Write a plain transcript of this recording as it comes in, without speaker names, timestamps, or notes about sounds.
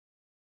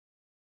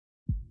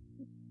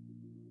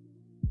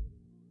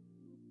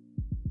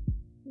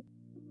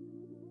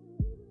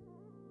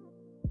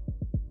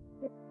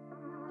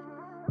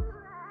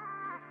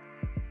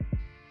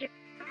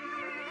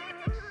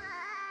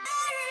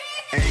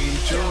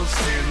angels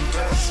in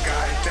the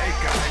sky, they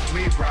guide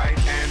me right.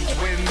 And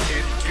when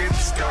it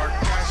gets dark,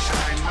 I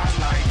shine my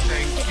light.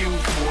 Thank you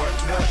for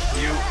the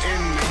you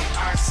in me.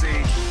 I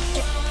see,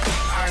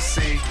 I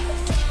see,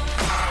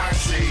 I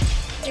see.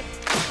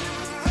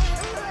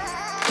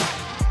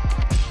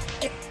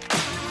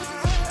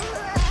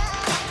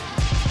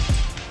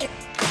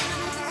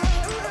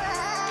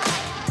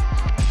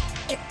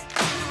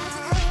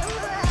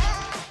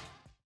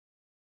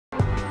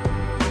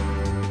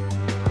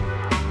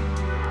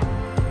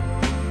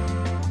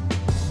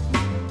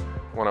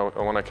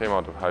 When I came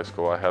out of high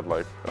school, I had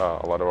like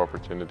a lot of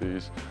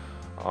opportunities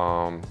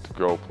to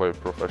go play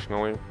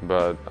professionally,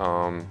 but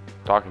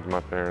talking to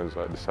my parents,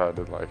 I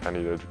decided like I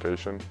need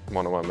education.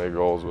 One of my main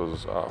goals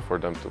was for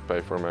them to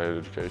pay for my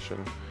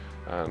education,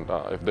 and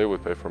if they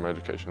would pay for my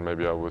education,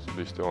 maybe I would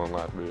be still in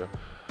Latvia.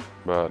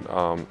 But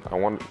I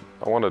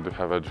wanted to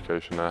have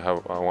education. I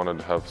wanted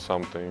to have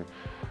something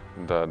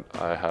that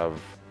I have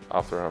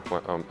after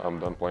I'm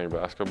done playing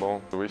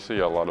basketball. We see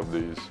a lot of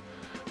these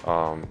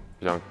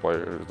young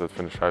players that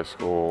finish high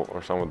school,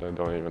 or some of them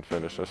don't even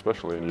finish,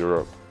 especially in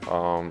Europe.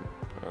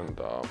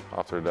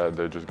 After that,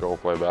 they just go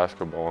play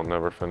basketball and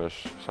never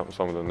finish.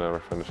 Some of them never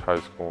finish high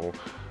school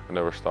and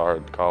never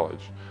start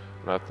college.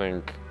 And I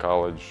think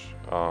college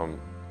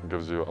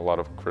gives you a lot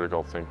of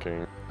critical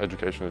thinking.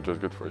 Education is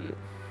just good for you.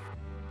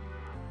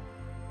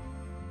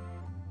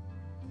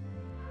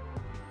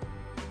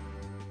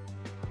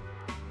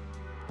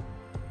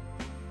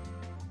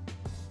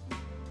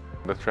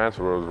 The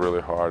transfer was really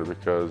hard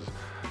because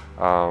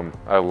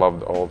I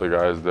loved all the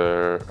guys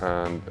there,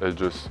 and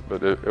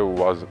it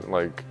wasn't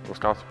like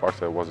Wisconsin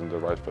Parkside wasn't the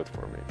right fit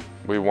for me.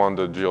 We won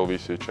the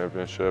GLVC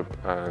championship,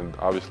 and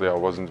obviously I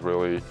wasn't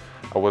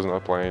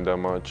playing that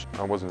much.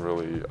 I wasn't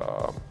really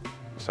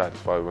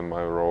satisfied with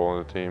my role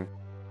on the team.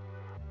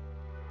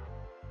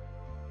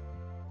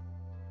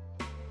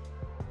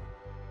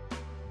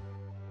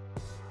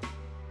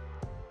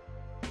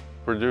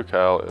 Purdue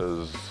Cal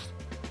is,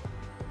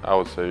 I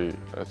would say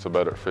it's a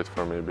better fit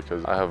for me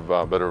because I have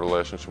a better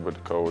relationship with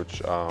the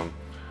coach.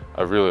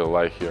 I really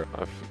like here.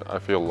 I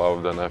feel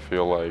loved, and I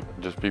feel like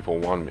just people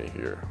want me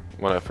here.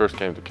 When I first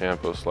came to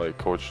campus, like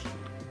coach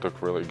took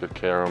really good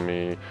care of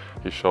me.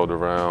 He showed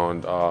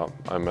around.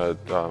 I met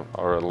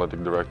our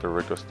athletic director,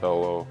 Rick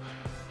Costello.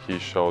 He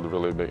showed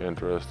really big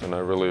interest, and I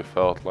really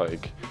felt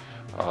like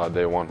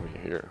they want me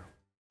here.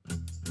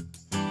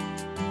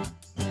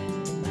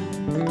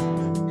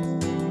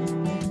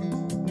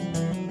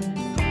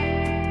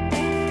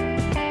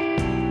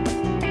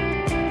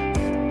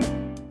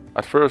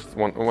 At first,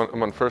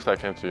 when first I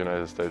came to the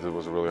United States, it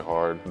was really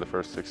hard. The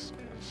first six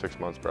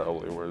months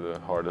probably were the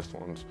hardest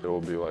ones. It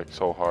would be like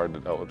so hard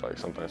that I would like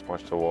sometimes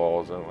punch the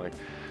walls, and like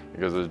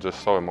because it's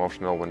just so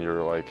emotional when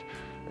you're like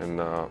in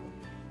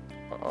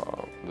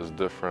this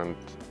different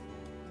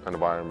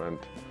environment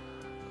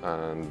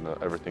and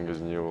everything is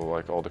new,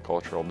 like all the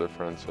cultural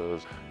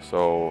differences.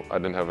 So I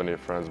didn't have any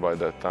friends by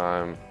that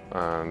time,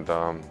 and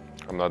I'm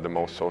not the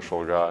most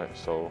social guy,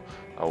 so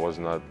I was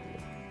not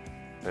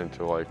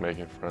into like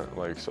making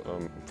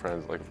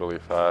friends like really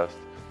fast.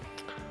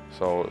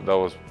 So that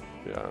was,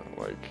 yeah,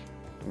 like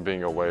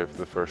being away for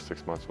the first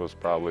 6 months was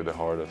probably the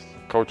hardest.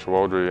 Coach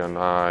Wodry and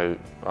I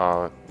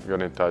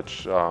got in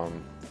touch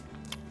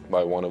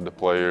by one of the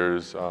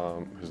players.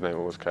 His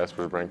name was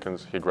Kasper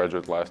Brenkens. He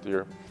graduated last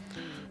year.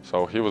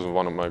 So he was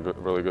one of my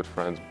really good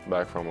friends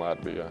back from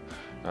Latvia.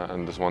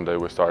 And this one day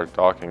we started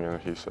talking, and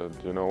he said,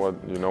 you know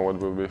what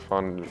would be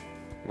fun?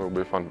 It would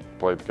be fun to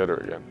play together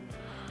again.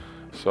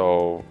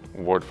 So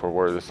word for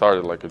word, it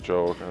started like a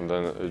joke, and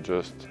then it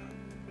just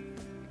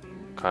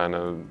kind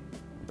of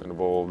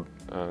evolved,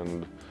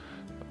 and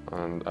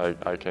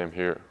I came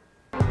here.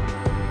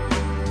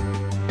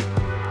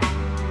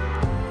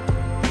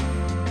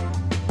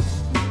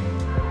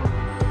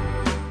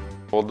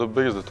 Well, the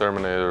biggest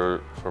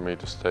determinator for me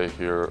to stay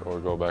here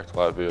or go back to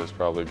Latvia is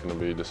probably going to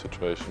be the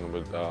situation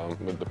with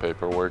the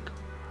paperwork,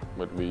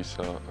 with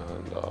visa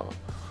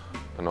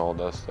and all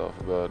that stuff.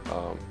 But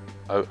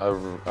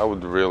I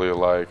would really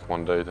like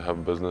one day to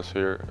have business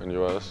here in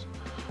the US,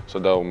 so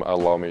that will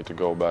allow me to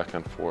go back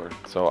and forth.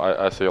 So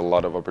I see a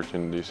lot of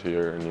opportunities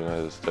here in the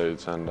United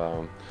States, and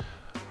I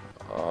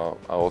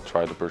will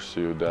try to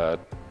pursue that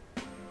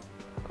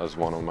as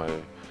one of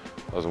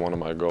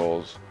my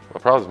goals. My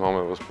proudest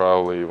moment was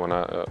probably when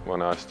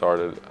I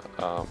started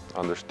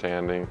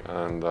understanding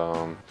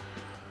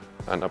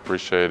and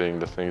appreciating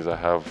the things I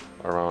have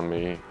around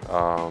me,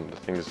 the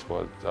things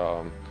what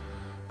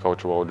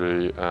Coach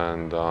Wodry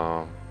and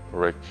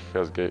Rick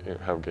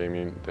have gave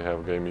me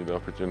the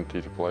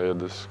opportunity to play at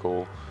this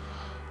school.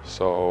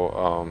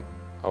 So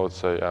I would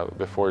say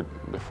before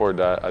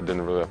that I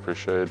didn't really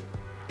appreciate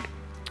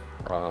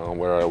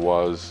where I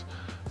was,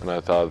 and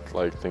I thought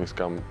like things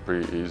come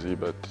pretty easy.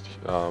 But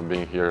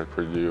being here at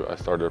Purdue, I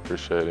started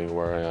appreciating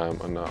where I am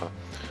and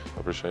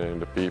appreciating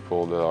the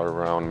people that are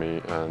around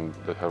me and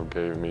that have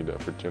gave me the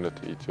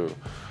opportunity to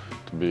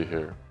be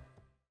here.